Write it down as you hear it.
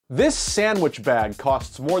This sandwich bag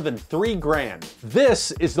costs more than 3 grand.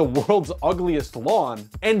 This is the world's ugliest lawn.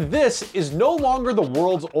 And this is no longer the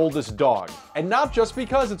world's oldest dog. And not just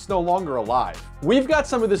because it's no longer alive. We've got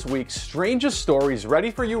some of this week's strangest stories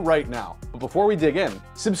ready for you right now. But before we dig in,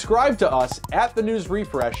 subscribe to us at The News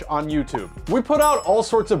Refresh on YouTube. We put out all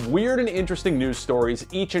sorts of weird and interesting news stories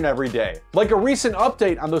each and every day. Like a recent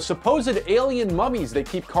update on those supposed alien mummies they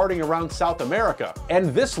keep carting around South America. And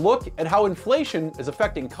this look at how inflation is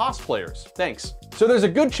affecting cosplayers. Thanks. So there's a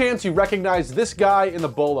good chance you recognize this guy in the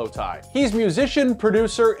bolo tie. He's musician,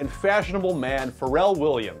 producer, and fashionable man Pharrell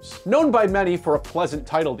Williams. Known by many for a pleasant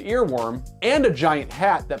titled earworm and a giant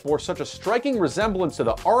hat that bore such a striking resemblance to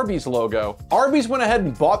the Arby's logo, Arby's went ahead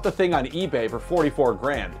and bought the thing on eBay for 44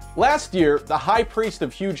 grand. Last year, the high priest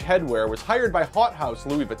of huge headwear was hired by Hot House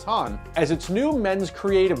Louis Vuitton as its new men's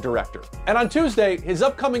creative director. And on Tuesday, his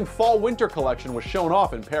upcoming fall-winter collection was shown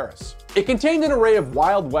off in Paris. It contained an array of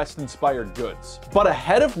Wild West-inspired goods. But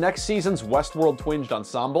ahead of next season's Westworld-twinged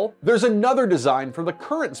ensemble, there's another design for the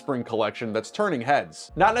current spring collection that's turning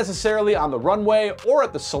heads. Not necessarily on the runway or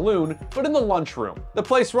at the saloon, but in the lunchroom. The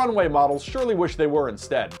place runway models surely wish they were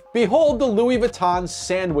instead. Behold the Louis Vuitton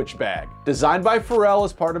sandwich bag, designed by Pharrell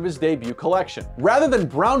as part of his debut collection. Rather than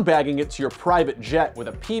brown bagging it to your private jet with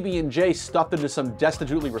a PB&J stuffed into some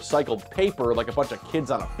destitutely recycled paper like a bunch of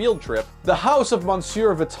kids on a field trip, the house of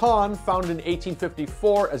Monsieur Vuitton, founded in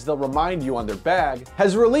 1854 as they'll remind you on their bag,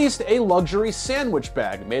 has released a luxury sandwich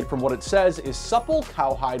bag made from what it says is supple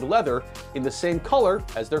cowhide leather in the same color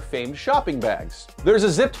as their famed shopping bags. There's a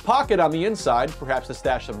zipped pocket on the inside, perhaps to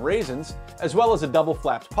stash some raisins, as well as a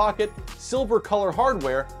double-flapped pocket, silver color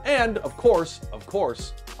hardware, and, of course,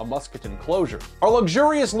 a musketon closure. Our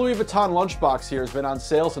luxurious Louis Vuitton lunchbox here has been on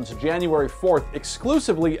sale since January 4th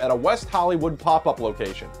exclusively at a West Hollywood pop-up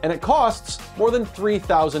location, and it costs more than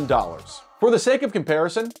 $3,000. For the sake of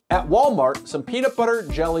comparison, at Walmart, some peanut butter,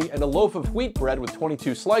 jelly, and a loaf of wheat bread with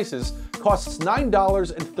 22 slices costs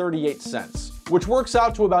 $9.38, which works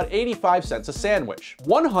out to about 85 cents a sandwich.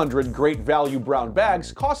 100 great value brown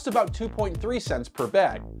bags cost about 2.3 cents per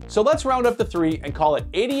bag. So let's round up to 3 and call it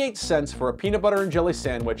 88 cents for a peanut butter and jelly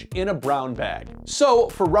sandwich in a brown bag. So,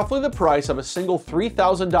 for roughly the price of a single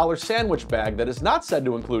 $3,000 sandwich bag that is not said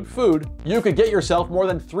to include food, you could get yourself more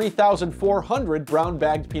than 3,400 brown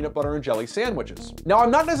bagged peanut butter and jelly sandwiches. Now,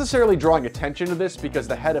 I'm not necessarily drawing attention to this because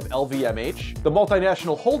the head of LVMH, the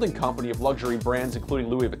multinational holding company of luxury brands including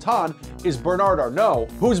Louis Vuitton, is Bernard Arnault,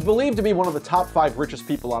 who's believed to be one of the top 5 richest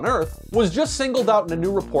people on Earth, was just singled out in a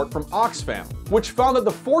new report from Oxfam, which found that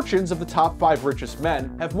the fortunes of the top 5 richest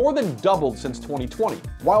men have more than doubled since 2020,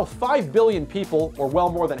 while 5 billion people, or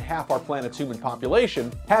well more than half our planet's human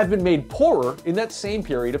population, have been made poorer in that same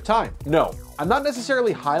period of time. No, I'm not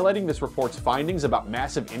necessarily highlighting this report's findings about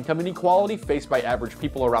massive income inequality faced by average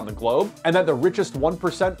people around the globe, and that the richest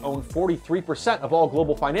 1% own 43% of all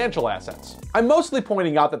global financial assets. I'm mostly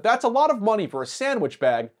pointing out that that's a lot of money for a sandwich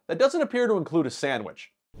bag that doesn't appear to include a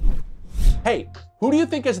sandwich. Hey, who do you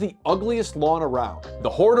think has the ugliest lawn around? The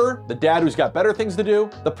hoarder? The dad who's got better things to do?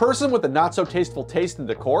 The person with the not-so-tasteful taste and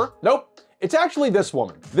decor? Nope. It's actually this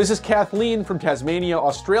woman. This is Kathleen from Tasmania,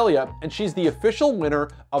 Australia, and she's the official winner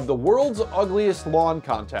of the world's ugliest lawn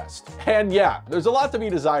contest. And yeah, there's a lot to be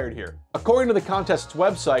desired here. According to the contest's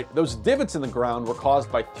website, those divots in the ground were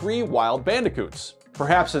caused by 3 wild bandicoots,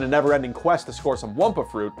 perhaps in a never-ending quest to score some Wumpa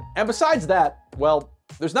fruit. And besides that, well,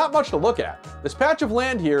 there's not much to look at. This patch of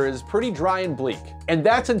land here is pretty dry and bleak, and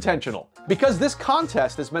that's intentional, because this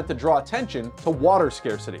contest is meant to draw attention to water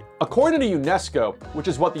scarcity. According to UNESCO, which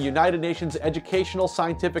is what the United Nations Educational,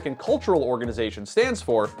 Scientific, and Cultural Organization stands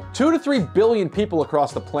for, 2 to 3 billion people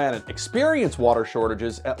across the planet experience water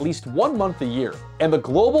shortages at least 1 month a year, and the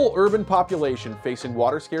global urban population facing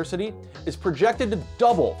water scarcity is projected to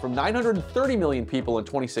double from 930 million people in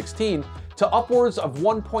 2016 to upwards of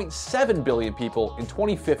 1.7 billion people in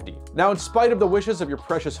 2050. Now, in spite of the wishes of your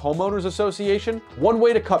precious homeowners association, one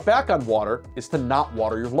way to cut back on water is to not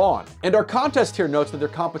water your lawn. And our contest here notes that their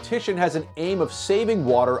competition has an aim of saving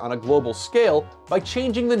water on a global scale by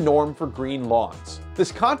changing the norm for green lawns.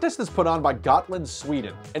 This contest is put on by Gotland,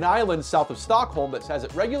 Sweden, an island south of Stockholm that says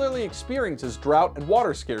it regularly experiences drought and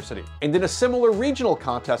water scarcity. And in a similar regional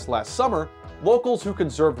contest last summer, locals who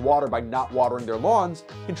conserved water by not watering their lawns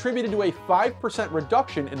contributed to a 5%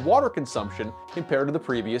 reduction in water consumption compared to the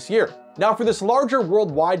previous year. Now, for this larger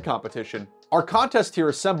worldwide competition, Our contest here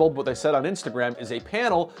assembled what they said on Instagram is a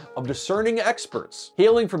panel of discerning experts,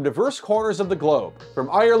 hailing from diverse corners of the globe, from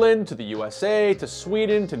Ireland to the USA to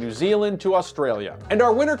Sweden to New Zealand to Australia. And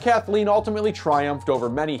our winner Kathleen ultimately triumphed over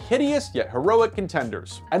many hideous yet heroic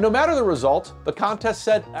contenders. And no matter the result, the contest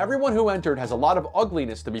said everyone who entered has a lot of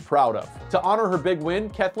ugliness to be proud of. To honor her big win,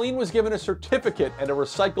 Kathleen was given a certificate and a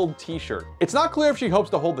recycled t-shirt. It's not clear if she hopes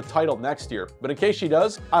to hold the title next year, but in case she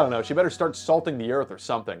does, I don't know, she better start salting the earth or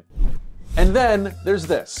something. And then there's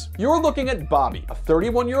this. You're looking at Bobi, a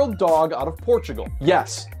 31-year-old dog out of Portugal.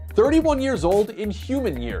 Yes, 31 years old in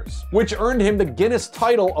human years, which earned him the Guinness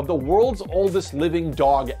title of the world's oldest living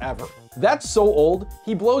dog ever. That's so old,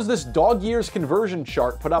 he blows this dog years conversion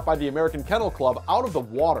chart put out by the American Kennel Club out of the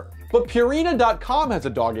water. But Purina.com has a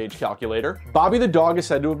dog age calculator. Bobi the dog is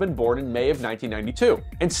said to have been born in May of 1992.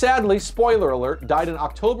 And sadly, spoiler alert, died in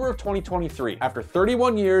October of 2023 after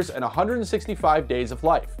 31 years and 165 days of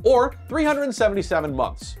life, or 377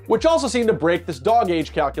 months, which also seemed to break this dog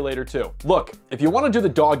age calculator too. Look, if you want to do the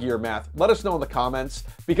dog year math, let us know in the comments,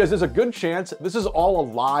 because there's a good chance this is all a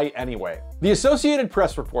lie anyway. The Associated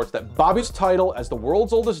Press reports that Bobi's title as the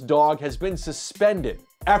world's oldest dog has been suspended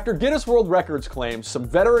after Guinness World Records claims some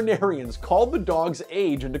veterinarians called the dog's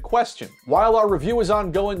age into question. While our review is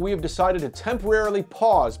ongoing, we have decided to temporarily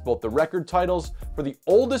pause both the record titles for the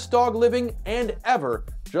oldest dog living and ever,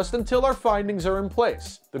 just until our findings are in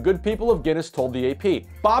place, the good people of Guinness told the AP.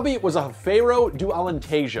 Bobi was a Rafeiro do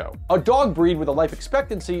Alentejo, a dog breed with a life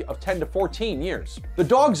expectancy of 10 to 14 years. The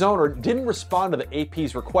dog's owner didn't respond to the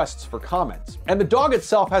AP's requests for comments, and the dog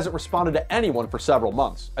itself hasn't responded to anyone for several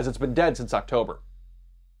months, as it's been dead since October.